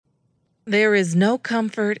There is no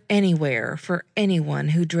comfort anywhere for anyone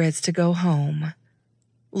who dreads to go home.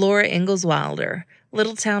 Laura Ingalls Wilder,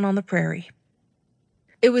 Little Town on the Prairie.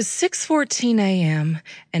 It was 6:14 a.m.,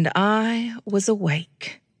 and I was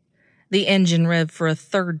awake. The engine revved for a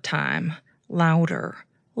third time, louder,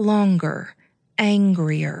 longer,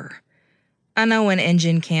 angrier. I know an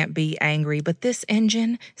engine can't be angry, but this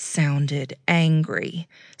engine sounded angry.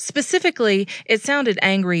 Specifically, it sounded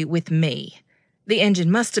angry with me. The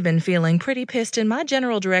engine must have been feeling pretty pissed in my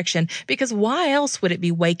general direction, because why else would it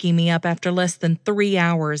be waking me up after less than 3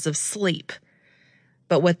 hours of sleep?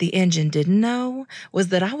 But what the engine didn't know was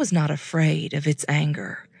that I was not afraid of its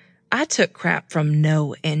anger. I took crap from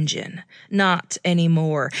no engine. Not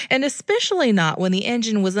anymore. And especially not when the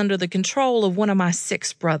engine was under the control of one of my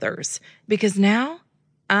 6 brothers. Because now,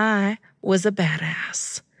 I was a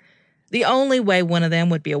badass. The only way one of them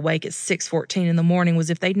would be awake at 6:14 in the morning was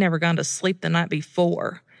if they'd never gone to sleep the night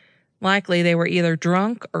before. Likely they were either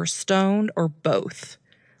drunk or stoned or both.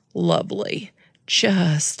 Lovely.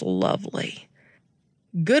 Just lovely.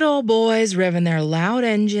 Good old boys revving their loud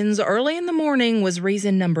engines early in the morning was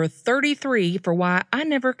reason number 33 for why I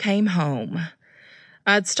never came home.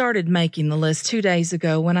 I'd started making the list 2 days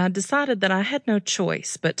ago when I decided that I had no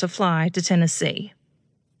choice but to fly to Tennessee.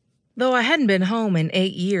 Though I hadn't been home in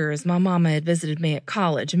 8 years, my mama had visited me at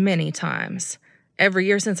college many times. Every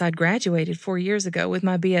year since I'd graduated 4 years ago with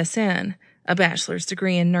my BSN, a bachelor's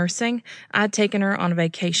degree in nursing, I'd taken her on a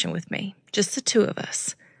vacation with me, just the 2 of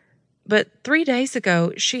us. But 3 days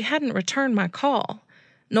ago, she hadn't returned my call,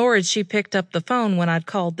 nor had she picked up the phone when I'd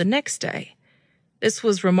called the next day. This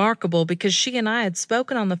was remarkable because she and I had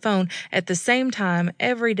spoken on the phone at the same time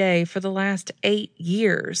every day for the last 8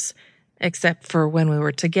 years, except for when we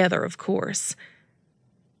were together, of course.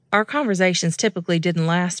 Our conversations typically didn't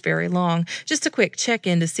last very long, just a quick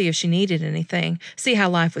check-in to see if she needed anything, see how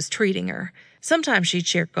life was treating her. Sometimes she'd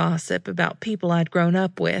share gossip about people I'd grown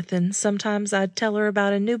up with, and sometimes I'd tell her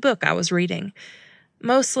about a new book I was reading.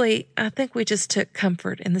 Mostly, I think we just took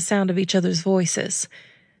comfort in the sound of each other's voices.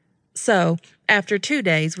 So, after 2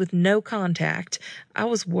 days with no contact, I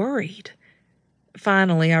was worried.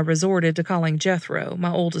 Finally, I resorted to calling Jethro,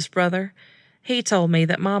 my oldest brother. He told me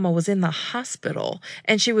that Mama was in the hospital,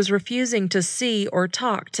 and she was refusing to see or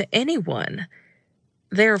talk to anyone.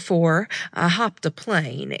 Therefore, I hopped a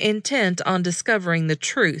plane, intent on discovering the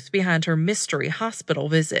truth behind her mystery hospital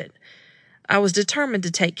visit. I was determined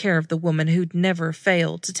to take care of the woman who'd never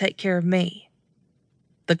failed to take care of me.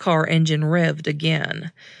 The car engine revved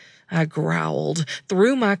again. I growled,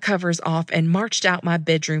 threw my covers off, and marched out my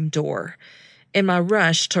bedroom door. In my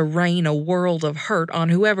rush to rain a world of hurt on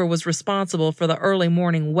whoever was responsible for the early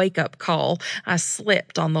morning wake-up call, I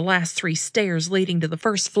slipped on the last 3 stairs leading to the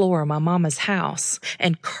first floor of my mama's house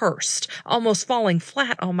and cursed, almost falling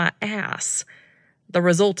flat on my ass. The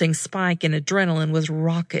resulting spike in adrenaline was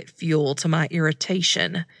rocket fuel to my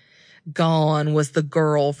irritation. Gone was the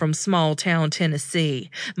girl from small-town Tennessee,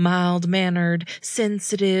 mild-mannered,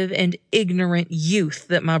 sensitive, and ignorant youth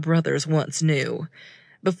that my brothers once knew.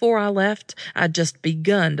 Before I left, I'd just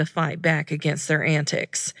begun to fight back against their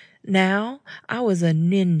antics. Now, I was a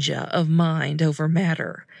ninja of mind over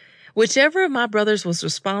matter. Whichever of my brothers was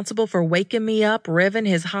responsible for waking me up, revving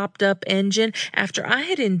his hopped-up engine after I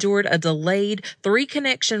had endured a delayed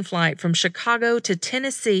 3-connection flight from Chicago to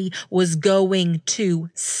Tennessee was going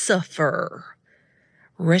to suffer.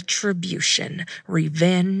 Retribution,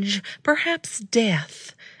 revenge, perhaps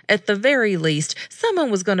death. At the very least,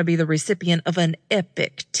 someone was going to be the recipient of an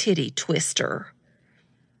epic titty twister.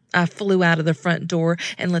 I flew out of the front door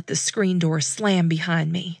and let the screen door slam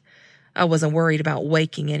behind me. I wasn't worried about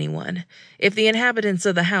waking anyone. If the inhabitants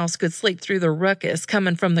of the house could sleep through the ruckus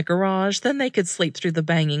coming from the garage, then they could sleep through the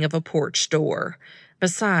banging of a porch door.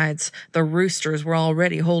 Besides, the roosters were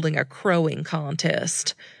already holding a crowing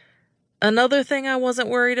contest. Another thing I wasn't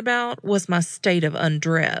worried about was my state of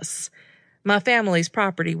undress. My family's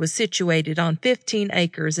property was situated on 15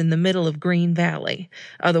 acres in the middle of Green Valley,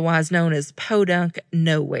 otherwise known as Podunk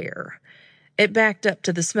Nowhere. It backed up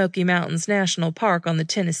to the Smoky Mountains National Park on the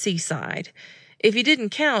Tennessee side. If you didn't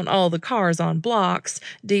count all the cars on blocks,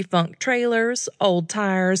 defunct trailers, old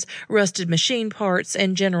tires, rusted machine parts,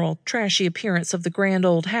 and general trashy appearance of the grand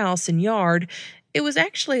old house and yard, it was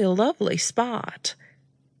actually a lovely spot.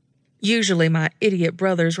 Usually my idiot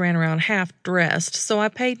brothers ran around half-dressed, so I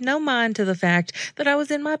paid no mind to the fact that I was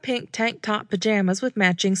in my pink tank top pajamas with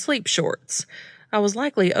matching sleep shorts. I was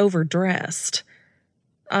likely overdressed.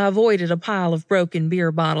 I avoided a pile of broken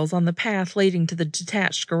beer bottles on the path leading to the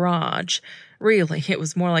detached garage. Really, it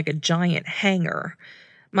was more like a giant hangar.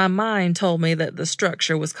 My mind told me that the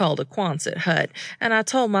structure was called a Quonset hut, and I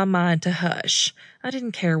told my mind to hush. I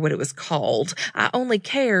didn't care what it was called. I only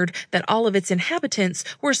cared that all of its inhabitants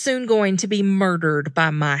were soon going to be murdered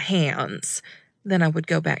by my hands. Then I would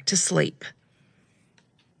go back to sleep.